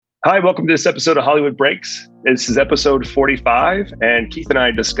Hi, welcome to this episode of Hollywood Breaks. This is episode 45, and Keith and I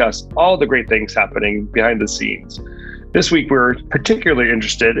discuss all the great things happening behind the scenes. This week, we're particularly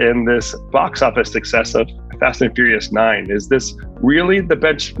interested in this box office success of Fast and Furious 9. Is this really the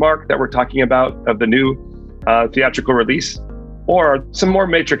benchmark that we're talking about of the new theatrical release? Or some more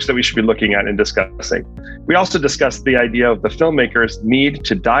metrics that we should be looking at and discussing? We also discussed the idea of the filmmakers need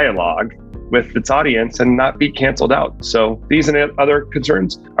to dialogue with its audience and not be canceled out. So these and other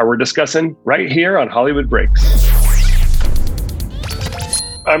concerns we're discussing right here on Hollywood Breaks.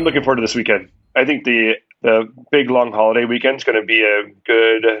 I'm looking forward to this weekend. I think the big long holiday weekend is going to be a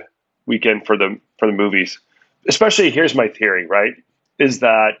good weekend for the movies. Especially, here's my theory, right? Is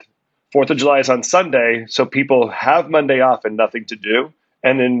that 4th of July is on Sunday, so people have Monday off and nothing to do.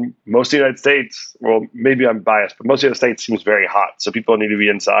 And in most of the United States, well, maybe I'm biased, but most of the United States seems very hot, so people need to be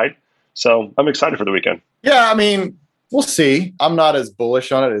inside. So I'm excited for the weekend. Yeah, I mean, we'll see. I'm not as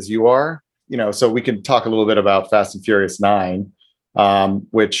bullish on it as you are, so we can talk a little bit about Fast and Furious 9,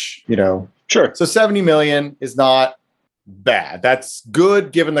 which, Sure. So 70 million is not bad. That's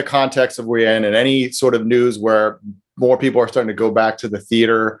good given the context of we're in and any sort of news where more people are starting to go back to the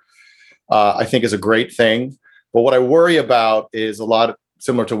theater, I think is a great thing. But what I worry about is a lot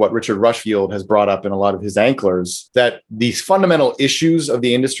similar to what Richard Rushfield has brought up in a lot of his anklers, that these fundamental issues of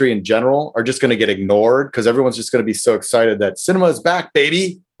the industry in general are just going to get ignored because everyone's just going to be so excited that cinema is back,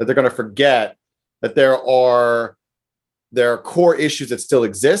 baby, that they're going to forget that there are core issues that still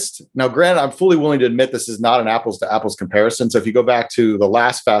exist. Now, granted, I'm fully willing to admit this is not an apples to apples comparison. So if you go back to the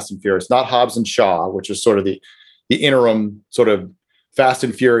last Fast and Furious, not Hobbs and Shaw, which is sort of the interim sort of Fast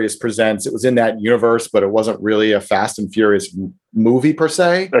and Furious presents, it was in that universe, but it wasn't really a Fast and Furious movie per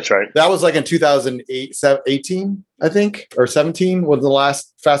se. That's right. That was like in 2018, I think, or 17 was the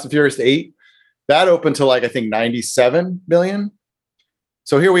last Fast and Furious 8. That opened to I think 97 million.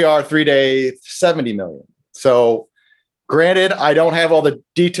 So here we are, 3 days, 70 million. So granted, I don't have all the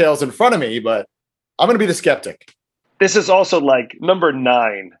details in front of me, but I'm going to be the skeptic. This is also like number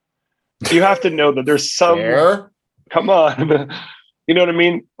 9. You have to know that there's some... Fair. Come on. You know what I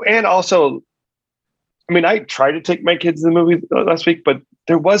mean? And also, I tried to take my kids to the movie last week, but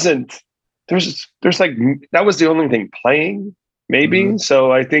there's like, that was the only thing playing, maybe. Mm-hmm.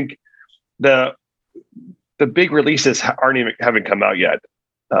 So I think the big releases haven't come out yet.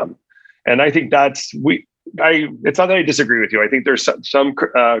 And I think it's not that I disagree with you. I think there's some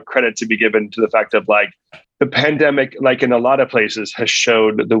credit to be given to the fact of the pandemic, in a lot of places, has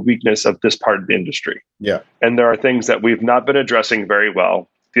showed the weakness of this part of the industry. Yeah. And there are things that we've not been addressing very well.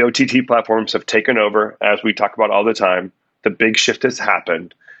 The OTT platforms have taken over, as we talk about all the time. The big shift has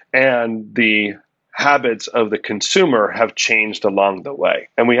happened. And the habits of the consumer have changed along the way.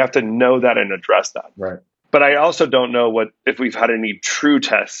 And we have to know that and address that. Right. But I also don't know if we've had any true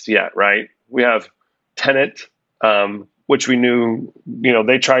tests yet, right? We have Tenet, which we knew,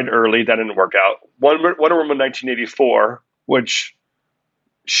 they tried early, that didn't work out. Wonder Woman 1984, which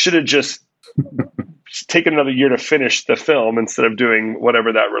should have just taken another year to finish the film instead of doing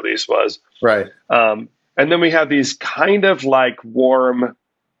whatever that release was. Right. And then we have these kind of warm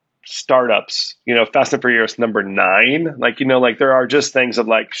startups, Fast and Furious number 9. There are just things of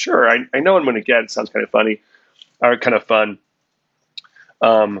sure, I know I'm going to get, it sounds kind of funny or kind of fun.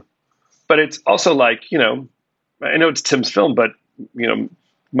 But it's also I know it's Tim's film, but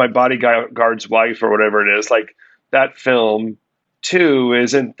my bodyguard's wife or whatever it is, that film too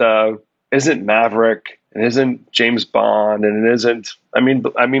isn't Maverick, and isn't James Bond, and it isn't. I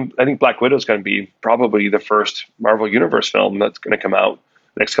think Black Widow is going to be probably the first Marvel Universe film that's going to come out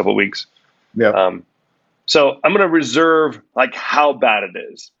next couple of weeks. Yeah. So I'm going to reserve how bad it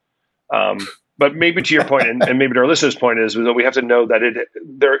is. But maybe to your point, and maybe to our listeners' point is that we have to know that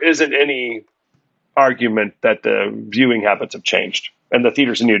there isn't any argument that the viewing habits have changed and the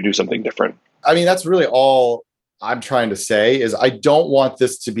theaters need to do something different. That's really all I'm trying to say is I don't want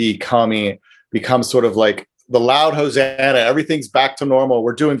this to become sort of the loud Hosanna. Everything's back to normal.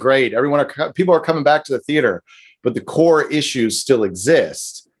 We're doing great. People are coming back to the theater, but the core issues still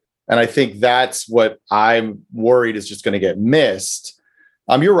exist. And I think that's what I'm worried is just going to get missed.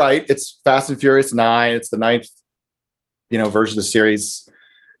 You're right. It's Fast and Furious 9. It's the 9th, version of the series.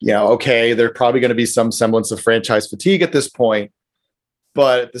 Okay, there's probably going to be some semblance of franchise fatigue at this point.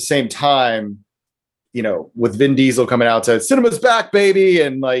 But at the same time, with Vin Diesel coming out saying cinema's back, baby,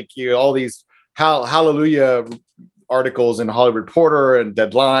 and all these hallelujah articles in Hollywood Reporter and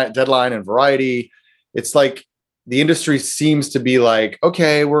Deadline and Variety, it's the industry seems to be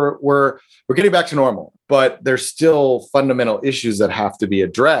okay, we're getting back to normal, but there's still fundamental issues that have to be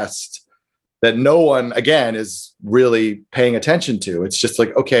addressed. that no one, again, is really paying attention to. It's just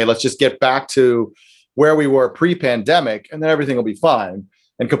like, okay, let's just get back to where we were pre-pandemic, and then everything will be fine.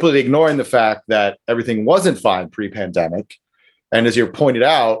 And completely ignoring the fact that everything wasn't fine pre-pandemic. And as you pointed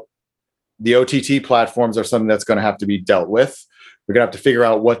out, the OTT platforms are something that's going to have to be dealt with. We're going to have to figure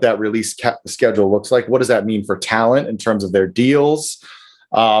out what that release schedule looks like. What does that mean for talent in terms of their deals?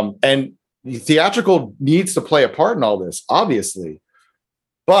 And theatrical needs to play a part in all this, obviously.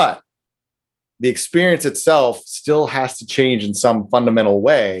 But the experience itself still has to change in some fundamental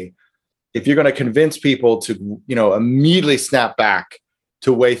way if you're going to convince people to, immediately snap back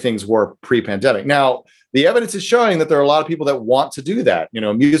to the way things were pre-pandemic. Now, the evidence is showing that there are a lot of people that want to do that.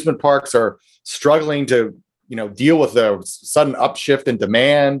 Amusement parks are struggling to, deal with the sudden upshift in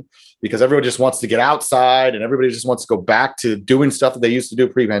demand because everyone just wants to get outside and everybody just wants to go back to doing stuff that they used to do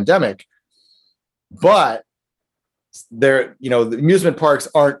pre-pandemic. But the amusement parks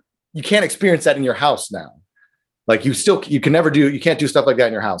you can't experience that in your house now. Like you can't do stuff like that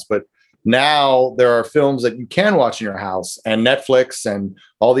in your house. But now there are films that you can watch in your house, and Netflix and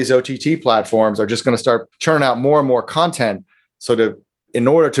all these OTT platforms are just going to start churning out more and more content. So in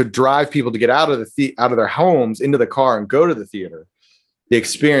order to drive people to get out of their homes into the car and go to the theater, the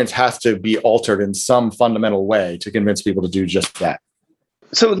experience has to be altered in some fundamental way to convince people to do just that.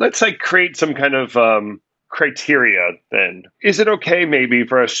 So let's create some kind of criteria then. Is it okay maybe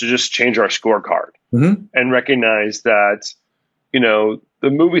for us to just change our scorecard and recognize that, the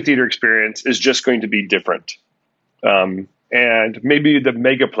movie theater experience is just going to be different? And maybe the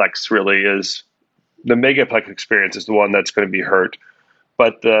megaplex experience is the one that's going to be hurt.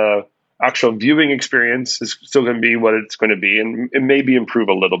 But the actual viewing experience is still going to be what it's going to be, and it maybe improve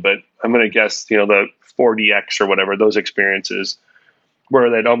a little bit. I'm going to guess, the 4DX or whatever, those experiences where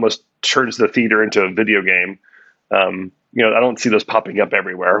that almost turns the theater into a video game. I don't see those popping up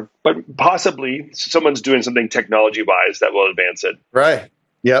everywhere, but possibly someone's doing something technology-wise that will advance it. Right.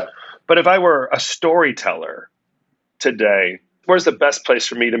 Yep. But if I were a storyteller today, where's the best place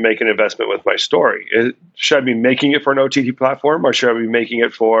for me to make an investment with my story? Should I be making it for an OTT platform, or should I be making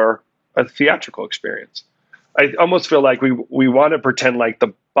it for a theatrical experience? I almost feel like we want to pretend like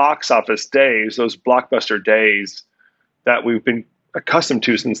the box office days, those blockbuster days that we've been accustomed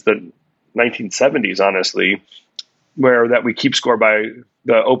to since the 1970s, honestly, where that we keep score by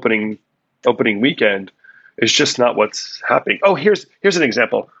the opening weekend, is just not what's happening. Oh, here's an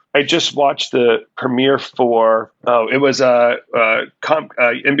example. I just watched the premiere for,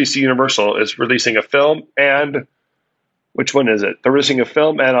 NBC Universal is releasing a film, and which one is it? They're releasing a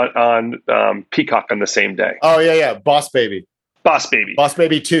film and on Peacock on the same day. Oh, yeah. Boss Baby. Boss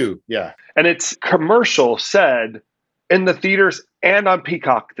Baby 2, yeah. And its commercial said in the theaters and on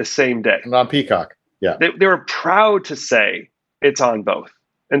Peacock the same day. And on Peacock, yeah. They were proud to say it's on both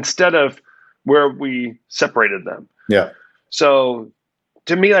instead of where we separated them. Yeah. So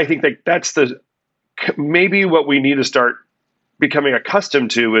to me, I think that's maybe what we need to start becoming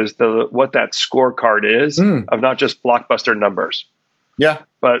accustomed to is what that scorecard is of not just blockbuster numbers. Yeah.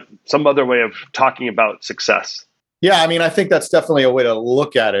 But some other way of talking about success. Yeah. I mean, I think that's definitely a way to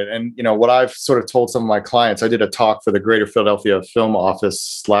look at it. And, what I've sort of told some of my clients, I did a talk for the Greater Philadelphia Film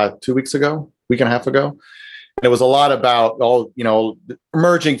Office 2 weeks ago, week and a half ago. And it was a lot about all,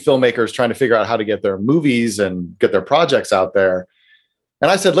 emerging filmmakers trying to figure out how to get their movies and get their projects out there. And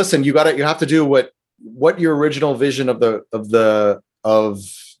I said, listen, you have to do what your original vision of the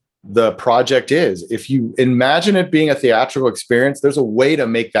project is. If you imagine it being a theatrical experience, there's a way to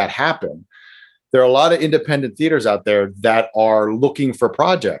make that happen. There are a lot of independent theaters out there that are looking for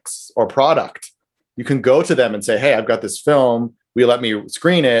projects or product. You can go to them and say, hey, I've got this film. Will you let me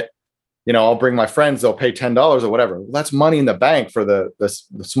screen it? I'll bring my friends. They'll pay $10 or whatever. Well, that's money in the bank for the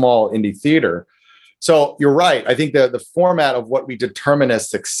small indie theater. So you're right. I think the format of what we determine as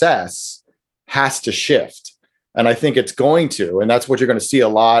success has to shift. And I think it's going to. And that's what you're going to see a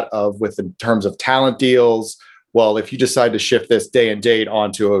lot of in terms of talent deals. Well, if you decide to shift this day and date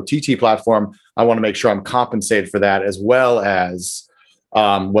onto an OTT platform, I want to make sure I'm compensated for that, as well as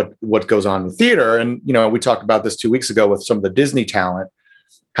what goes on in the theater. And, we talked about this 2 weeks ago with some of the Disney talent,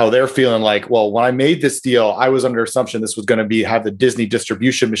 how they're feeling like, well, when I made this deal, I was under assumption this was going to have the Disney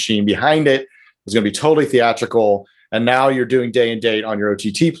distribution machine behind it. It was going to be totally theatrical. And now you're doing day and date on your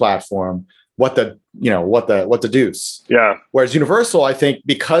OTT platform. What the deuce? Yeah. Whereas Universal, I think,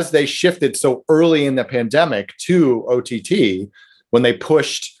 because they shifted so early in the pandemic to OTT, when they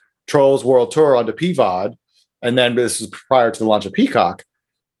pushed Trolls World Tour onto PVOD, and then this was prior to the launch of Peacock,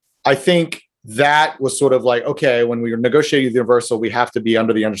 I think that was sort of like, okay, when we were negotiating with Universal, we have to be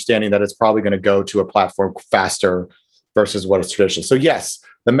under the understanding that it's probably going to go to a platform faster versus what is traditional. So yes,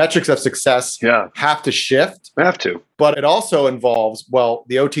 the metrics of success have to shift. They have to. But it also involves, well,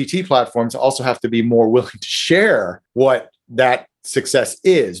 the OTT platforms also have to be more willing to share what that success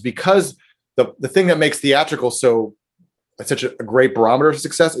is, because the thing that makes theatrical such a great barometer of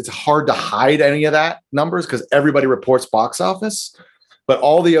success, it's hard to hide any of that numbers because everybody reports box office. But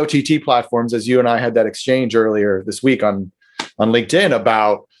all the OTT platforms, as you and I had that exchange earlier this week on LinkedIn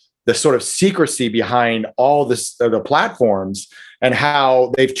about the sort of secrecy behind all this, the platforms, and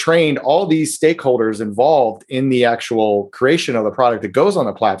how they've trained all these stakeholders involved in the actual creation of the product that goes on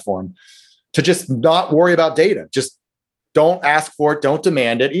the platform to just not worry about data. Just don't ask for it, don't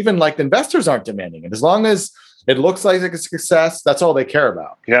demand it. Even like the investors aren't demanding it. As long as it looks like a success, that's all they care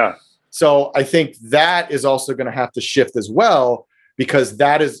about. Yeah. So I think that is also going to have to shift as well, because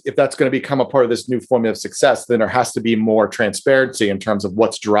that is, if that's going to become a part of this new formula of success, then there has to be more transparency in terms of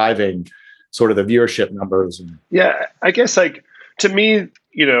what's driving sort of the viewership numbers. Yeah, I guess like to me,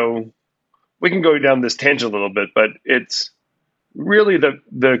 we can go down this tangent a little bit, but it's really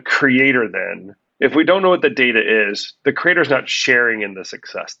the creator then. If we don't know what the data is, the creator's not sharing in the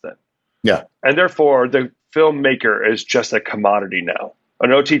success then. Yeah. And therefore, the filmmaker is just a commodity now.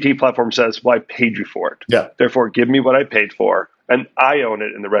 An OTT platform says, well, I paid you for it. Yeah. Therefore, give me what I paid for, and I own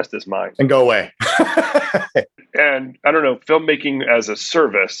it, and the rest is mine. And go away. And I don't know, filmmaking as a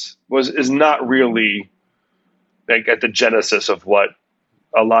service is not really like at the genesis of what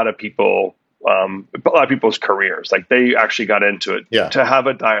a lot of people's careers. Like they actually got into it to have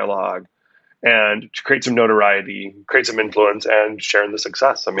a dialogue and to create some notoriety, create some influence, and sharing the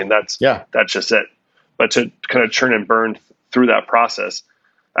success. I mean, that's just it. But to kind of churn and burn through that process,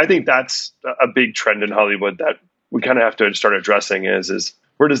 I think that's a big trend in Hollywood that we kind of have to start addressing is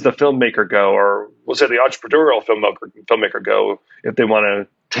where does the filmmaker go, or we'll say the entrepreneurial filmmaker go if they want to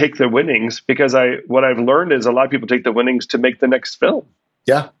take the winnings? Because what I've learned is a lot of people take the winnings to make the next film.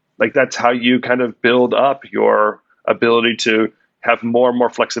 Yeah. Like that's how you kind of build up your ability to have more and more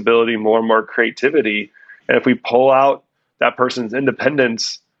flexibility, more and more creativity. And if we pull out that person's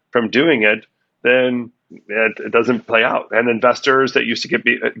independence from doing it, then it doesn't play out. And investors that used to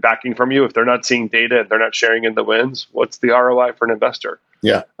get backing from you, if they're not seeing data and they're not sharing in the wins, what's the ROI for an investor?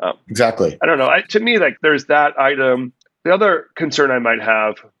 Yeah, exactly. I don't know. To me, like there's that item. The other concern I might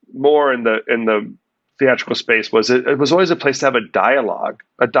have more in the theatrical space was it was always a place to have a dialogue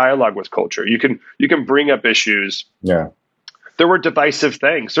with culture. You can bring up issues. Yeah. There were divisive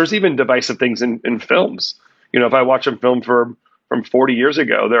things. There's even divisive things in films. If I watch a film from 40 years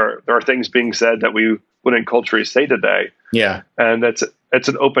ago, there are things being said that we wouldn't culturally say today. Yeah. And it's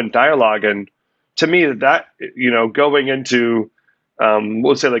an open dialogue. And to me, that, going into,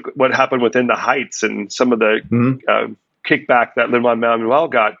 we'll say like what happened within the Heights and some of the kickback that Lin-Manuel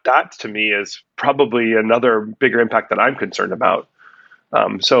got, that to me is probably another bigger impact that I'm concerned about.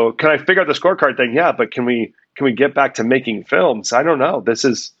 So can I figure out the scorecard thing? Yeah, but can we get back to making films? I don't know. This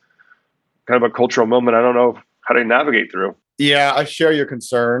is kind of a cultural moment. I don't know how to navigate through. Yeah, I share your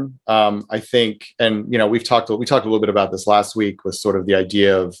concern. I think, and we talked a little bit about this last week with sort of the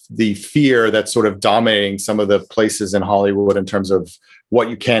idea of the fear that's sort of dominating some of the places in Hollywood in terms of what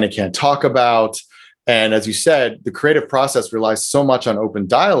you can and can't talk about. And as you said, the creative process relies so much on open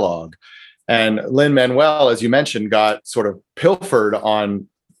dialogue. And Lin-Manuel, as you mentioned, got sort of pilfered on,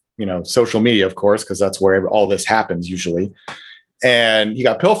 social media, of course, because that's where all this happens usually. And he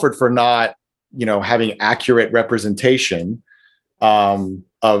got pilfered for not, having accurate representation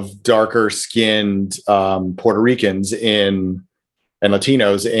of darker skinned Puerto Ricans and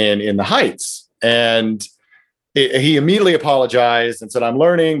Latinos in the Heights. And he immediately apologized and said, I'm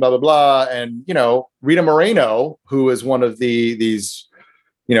learning, blah, blah, blah. And, Rita Moreno, who is one of these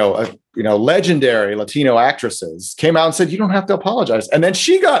legendary Latino actresses, came out and said, you don't have to apologize. And then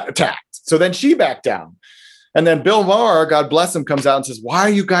she got attacked. So then she backed down. And then Bill Maher, God bless him, comes out and says, why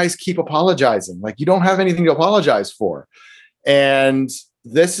do you guys keep apologizing? Like, you don't have anything to apologize for. And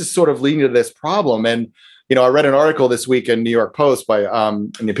this is sort of leading to this problem. And, I read an article this week in New York Post by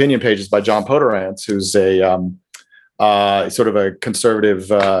in the opinion pages by John Podorantz, who's a sort of a conservative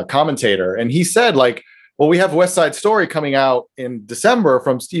commentator. And he said, like, well, we have West Side Story coming out in December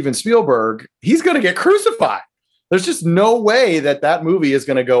from Steven Spielberg. He's going to get crucified. There's just no way that movie is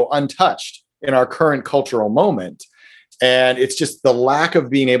going to go untouched in our current cultural moment. And it's just the lack of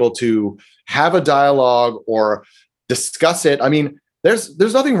being able to have a dialogue or discuss it. I mean, there's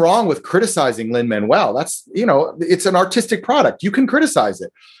nothing wrong with criticizing Lin-Manuel. That's, it's an artistic product. You can criticize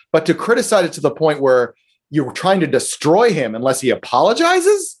it, but to criticize it to the point where you're trying to destroy him unless he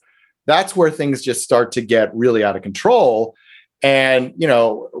apologizes, that's where things just start to get really out of control. And,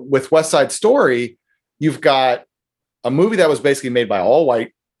 with West Side Story, you've got a movie that was basically made by all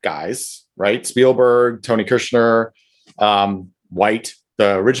white guys, right? Spielberg, Tony Kushner, white,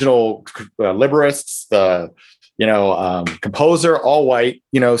 the original liberists, the composer, all white.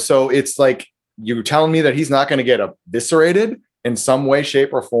 So it's like you're telling me that he's not going to get eviscerated in some way,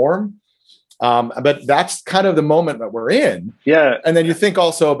 shape, or form. But that's kind of the moment that we're in. Yeah. And then you think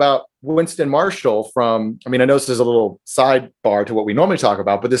also about Winston Marshall from, I know this is a little sidebar to what we normally talk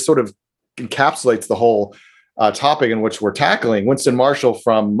about, but this sort of encapsulates the whole topic in which we're tackling. Winston Marshall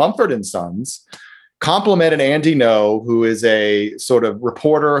from Mumford & Sons complimented Andy Ngo, who is a sort of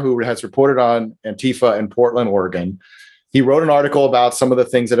reporter who has reported on Antifa in Portland, Oregon. He wrote an article about some of the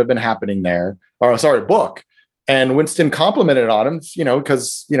things that have been happening there, a book. And Winston complimented on him,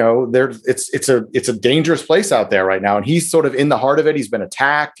 because it's a dangerous place out there right now, and he's sort of in the heart of it. He's been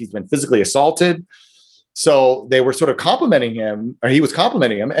attacked, he's been physically assaulted. So they were sort of complimenting him, or he was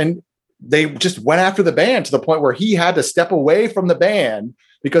complimenting him, and they just went after the band to the point where he had to step away from the band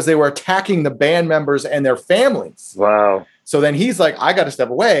because they were attacking the band members and their families. Wow. So then he's like, I got to step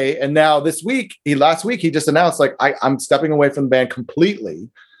away. And now last week, he just announced, like, I'm stepping away from the band completely.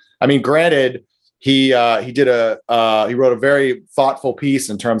 Granted, he wrote a very thoughtful piece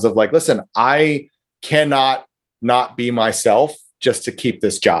in terms of like, listen, I cannot not be myself just to keep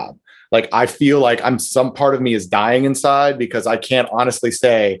this job. Like, I feel like some part of me is dying inside because I can't honestly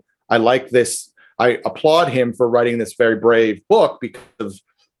say I like this. I applaud him for writing this very brave book because of,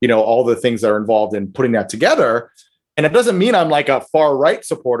 all the things that are involved in putting that together. And it doesn't mean I'm like a far right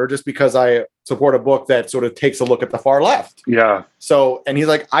supporter just because I support a book that sort of takes a look at the far left. Yeah. So, and he's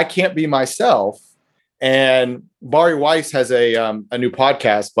like, I can't be myself. And Bari Weiss has a new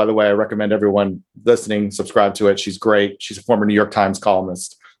podcast, by the way. I recommend everyone listening, subscribe to it. She's great. She's a former New York Times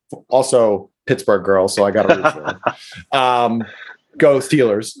columnist, also Pittsburgh girl. So I got to root for her. Go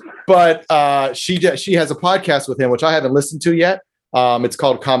Steelers. But she has a podcast with him, which I haven't listened to yet. It's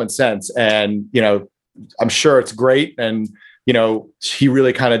called Common Sense. And, I'm sure it's great. And, he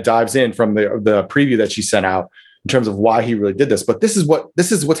really kind of dives in from the preview that she sent out in terms of why he really did this. But this is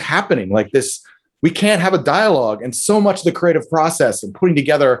what's happening. Like this, we can't have a dialogue, and so much of the creative process and putting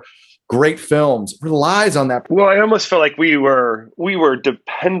together great films relies on that. Well, I almost feel like we were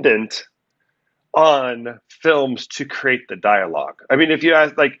dependent on films to create the dialogue. If you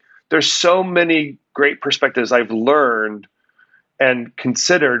ask, like, there's so many great perspectives I've learned and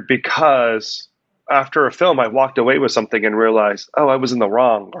considered because after a film, I walked away with something and realized, oh, I was in the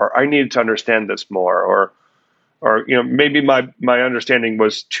wrong, or I needed to understand this more, or maybe my understanding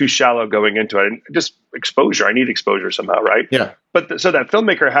was too shallow going into it. And just exposure. I need exposure somehow, right? Yeah. But so that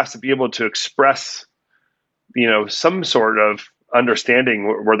filmmaker has to be able to express, some sort of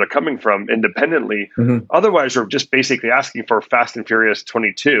understanding where they're coming from independently. Mm-hmm. Otherwise, you're just basically asking for Fast and Furious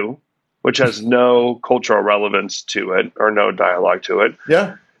 22, which has no cultural relevance to it or no dialogue to it.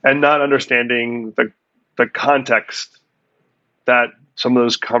 Yeah. And not understanding the context that some of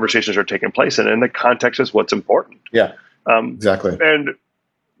those conversations are taking place in. And the context is what's important. Yeah, exactly. And,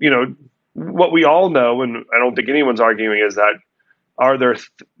 what we all know, and I don't think anyone's arguing, is that are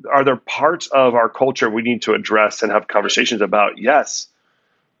there parts of our culture we need to address and have conversations about? Yes,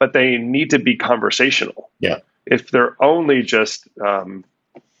 but they need to be conversational. Yeah. If they're only just in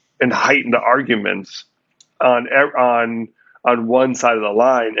heightened arguments on one side of the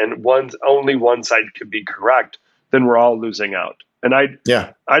line, and only one side could be correct, then we're all losing out. And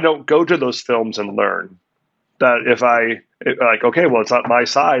I don't go to those films and learn that okay, well, it's not my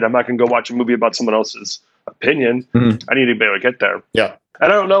side, I'm not going to go watch a movie about someone else's opinion. Mm-hmm. I need to be able to get there. Yeah.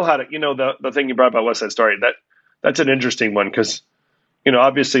 And I don't know how to, the thing you brought about West Side Story, that's an interesting one because,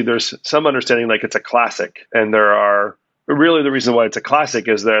 obviously there's some understanding like it's a classic, and really the reason why it's a classic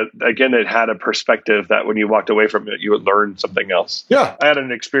is that, again, it had a perspective that when you walked away from it, you would learn something else. Yeah. I had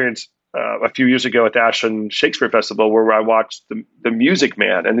an experience a few years ago at the Ashland Shakespeare Festival where I watched the Music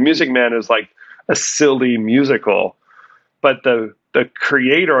Man, and the Music Man is like a silly musical, but the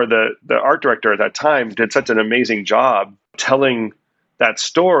creator, the art director at that time, did such an amazing job telling that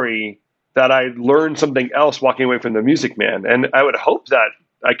story that I learned something else walking away from the Music Man. And I would hope that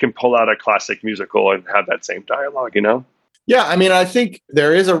I can pull out a classic musical and have that same dialogue, Yeah, I think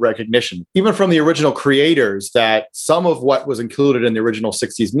there is a recognition, even from the original creators, that some of what was included in the original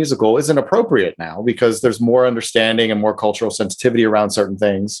 60s musical isn't appropriate now because there's more understanding and more cultural sensitivity around certain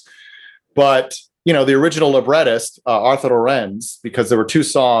things. But, the original librettist, Arthur Lorenz, because there were two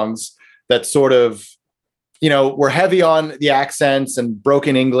songs that sort of, were heavy on the accents and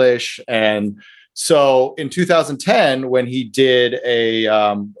broken English. And so in 2010, when he did a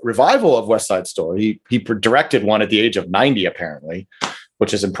revival of West Side Story, he directed one at the age of 90, apparently,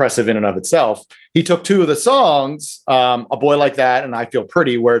 which is impressive in and of itself. He took two of the songs, A Boy Like That and I Feel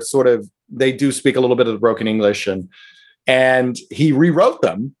Pretty, where it's sort of, they do speak a little bit of the broken English, and he rewrote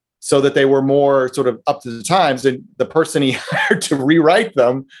them so that they were more sort of up to the times. And the person he hired to rewrite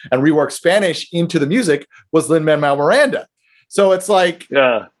them and rework Spanish into the music was Lin-Manuel Miranda. So it's like,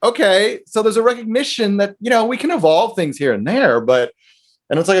 okay, so there's a recognition that, we can evolve things here and there,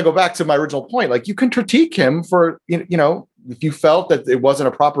 and it's like, I go back to my original point, like you can critique him for, if you felt that it wasn't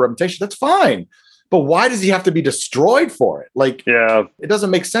a proper representation, that's fine. But why does he have to be destroyed for it? Like, it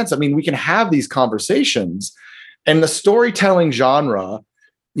doesn't make sense. I mean, we can have these conversations, and the storytelling genre,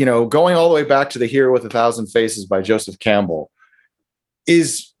 going all the way back to The Hero with a Thousand Faces by Joseph Campbell,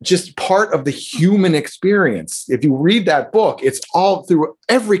 is just part of the human experience. If you read that book, it's all through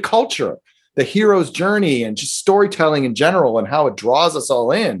every culture, the hero's journey and just storytelling in general and how it draws us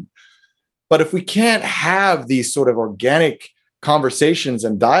all in. But if we can't have these sort of organic conversations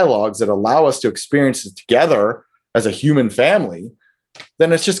and dialogues that allow us to experience it together as a human family,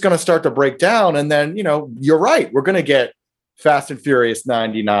 then it's just going to start to break down. And then, you're right. We're going to get Fast and Furious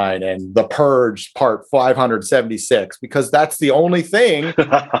 99 and The Purge Part 576, because that's the only thing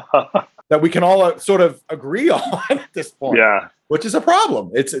that we can all sort of agree on at this point, which is a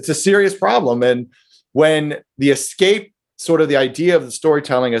problem. It's a serious problem. And when the escape, sort of the idea of the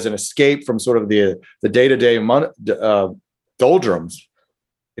storytelling as an escape from sort of the day-to-day doldrums,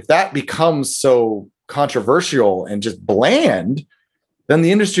 if that becomes so controversial and just bland, then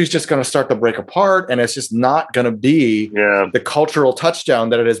the industry is just going to start to break apart, and it's just not going to be the cultural touchdown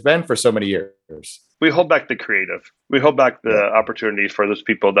that it has been for so many years. We hold back the creative. We hold back the opportunity for those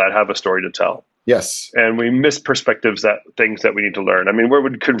people that have a story to tell. Yes. And we miss perspectives, things that we need to learn. I mean, where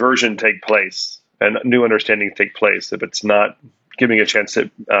would conversion take place and new understanding take place if it's not giving a chance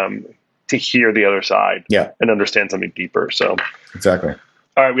to hear the other side and understand something deeper? So exactly.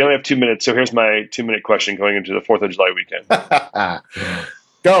 All right, we only have 2 minutes, so here's my 2-minute question going into the 4th of July weekend.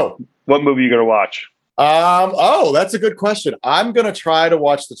 Go. What movie are you going to watch? That's a good question. I'm going to try to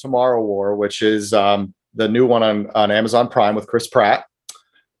watch The Tomorrow War, which is the new one on Amazon Prime with Chris Pratt.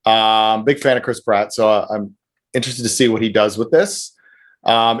 Big fan of Chris Pratt, so I'm interested to see what he does with this.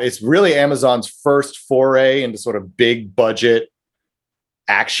 It's really Amazon's first foray into sort of big budget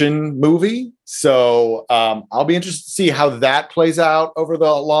action movie. So I'll be interested to see how that plays out over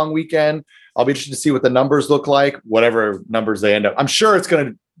the long weekend. I'll be interested to see what the numbers look like, whatever numbers they end up. I'm sure it's going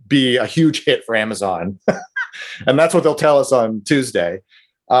to be a huge hit for Amazon. And that's what they'll tell us on Tuesday.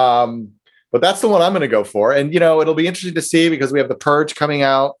 But that's the one I'm going to go for. And, it'll be interesting to see because we have The Purge coming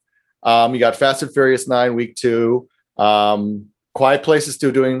out. You got Fast and Furious 9 week 2. Quiet Place is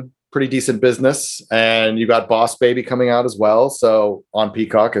still doing pretty decent business, and you got Boss Baby coming out as well, so on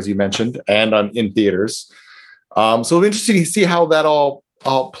Peacock, as you mentioned, and in theaters. So it'll be interesting to see how that all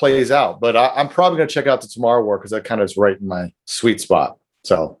plays out. But I'm probably going to check out The Tomorrow War because that kind of is right in my sweet spot.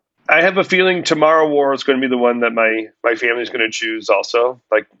 So I have a feeling Tomorrow War is going to be the one that my family is going to choose also,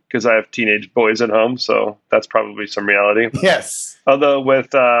 because I have teenage boys at home, so that's probably some reality. Yes. Although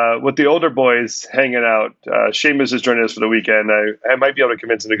with the older boys hanging out, Seamus is joining us for the weekend. I might be able to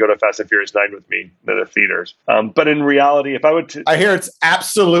convince him to go to Fast and Furious 9 with me to the theaters. But in reality, if I would... I hear it's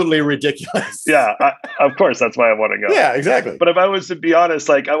absolutely ridiculous. Yeah, of course, that's why I want to go. Yeah, exactly. But if I was to be honest,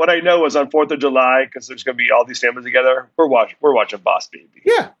 what I know is on 4th of July, because there's going to be all these families together, we're watching Boss Baby.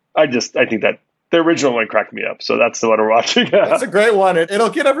 Yeah. I think that the original one cracked me up. So that's the one we're watching. That's a great one. It'll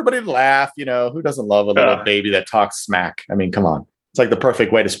get everybody to laugh. Who doesn't love a little baby that talks smack? I mean, come on. It's like the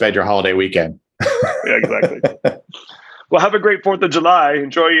perfect way to spend your holiday weekend. Yeah, exactly. Well, have a great 4th of July.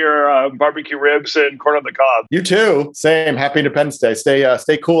 Enjoy your barbecue ribs and corn on the cob. You too. Same. Happy Independence Day.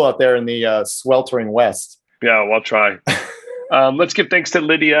 Stay cool out there in the sweltering West. Yeah, we'll try. Let's give thanks to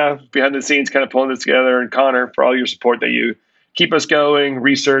Lydia behind the scenes, kind of pulling this together, and Connor for all your support that you keep us going,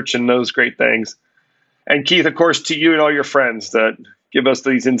 research, and those great things. And Keith, of course, to you and all your friends that give us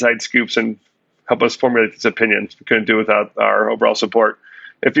these inside scoops and help us formulate these opinions. We couldn't do it without our overall support.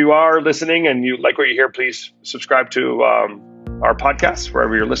 If you are listening and you like what you hear, please subscribe to our podcast,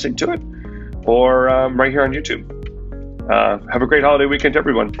 wherever you're listening to it, or right here on YouTube. Have a great holiday weekend,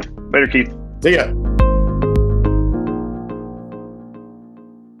 everyone. Later, Keith. See ya.